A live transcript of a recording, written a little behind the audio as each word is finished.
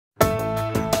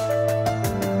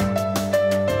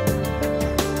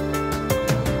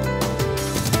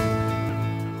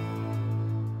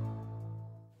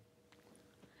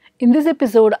In this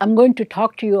episode, I'm going to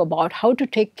talk to you about how to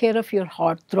take care of your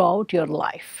heart throughout your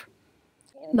life.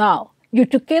 Now, you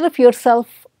took care of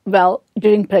yourself well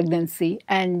during pregnancy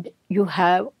and you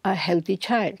have a healthy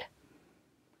child.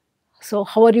 So,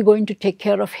 how are you going to take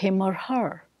care of him or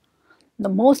her? The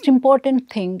most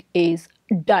important thing is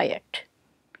diet.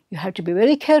 You have to be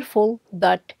very careful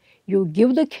that you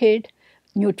give the kid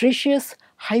nutritious,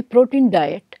 high protein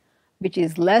diet, which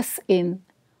is less in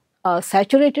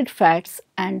saturated fats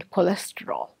and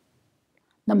cholesterol.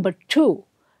 Number two,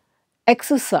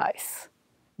 exercise.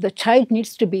 The child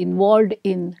needs to be involved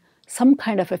in some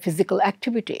kind of a physical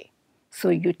activity. So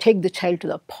you take the child to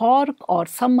the park or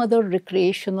some other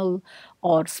recreational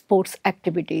or sports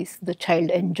activities the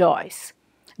child enjoys.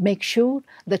 Make sure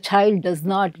the child does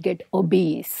not get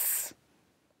obese,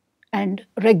 and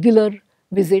regular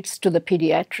visits to the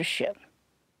pediatrician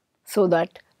so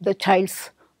that the child's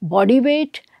body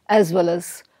weight as well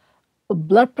as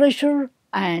blood pressure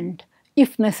and,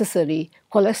 if necessary,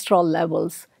 cholesterol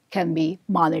levels can be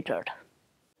monitored.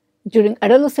 During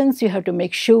adolescence, you have to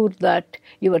make sure that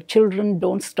your children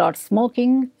don't start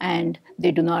smoking and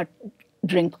they do not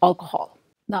drink alcohol.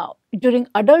 Now, during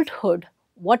adulthood,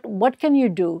 what can you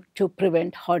do to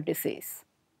prevent heart disease?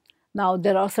 Now,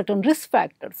 there are certain risk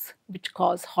factors which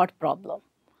cause heart problem.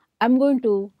 I'm going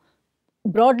to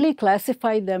broadly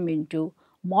classify them into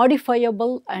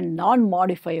modifiable and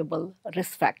non-modifiable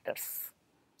risk factors.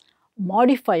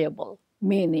 Modifiable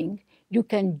meaning you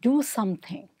can do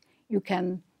something, you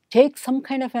can take some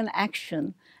kind of an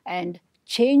action and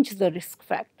change the risk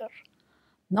factor.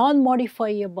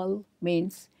 Non-modifiable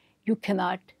means you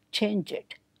cannot change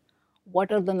it.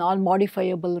 What are the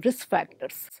non-modifiable risk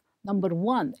factors? Number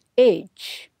one,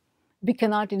 age. We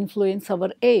cannot influence our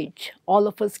age. All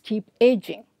of us keep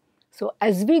aging. So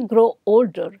as we grow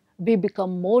older, we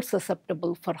become more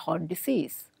susceptible for heart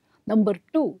disease. Number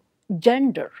two,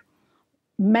 gender.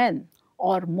 Men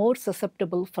are more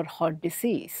susceptible for heart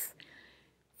disease.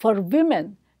 For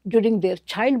women, during their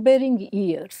childbearing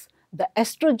years, the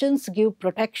estrogens give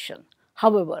protection.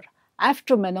 However,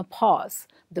 after menopause,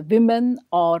 the women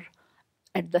are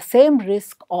at the same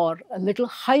risk or a little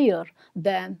higher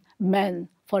than men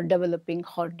for developing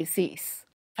heart disease.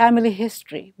 Family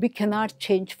history. We cannot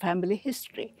change family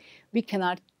history. We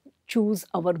cannot choose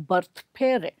our birth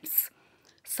parents.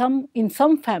 In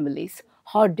some families,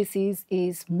 heart disease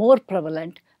is more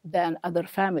prevalent than other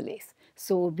families.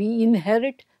 So we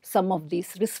inherit some of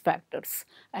these risk factors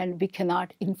and we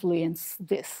cannot influence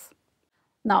this.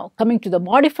 Now, coming to the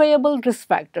modifiable risk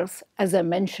factors, as I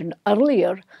mentioned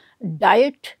earlier,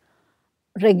 diet,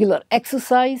 regular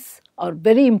exercise are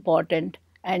very important,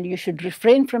 and you should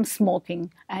refrain from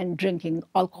smoking and drinking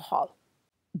alcohol.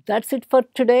 That's it for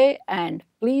today, and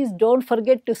please don't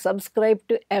forget to subscribe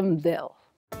to mDhil.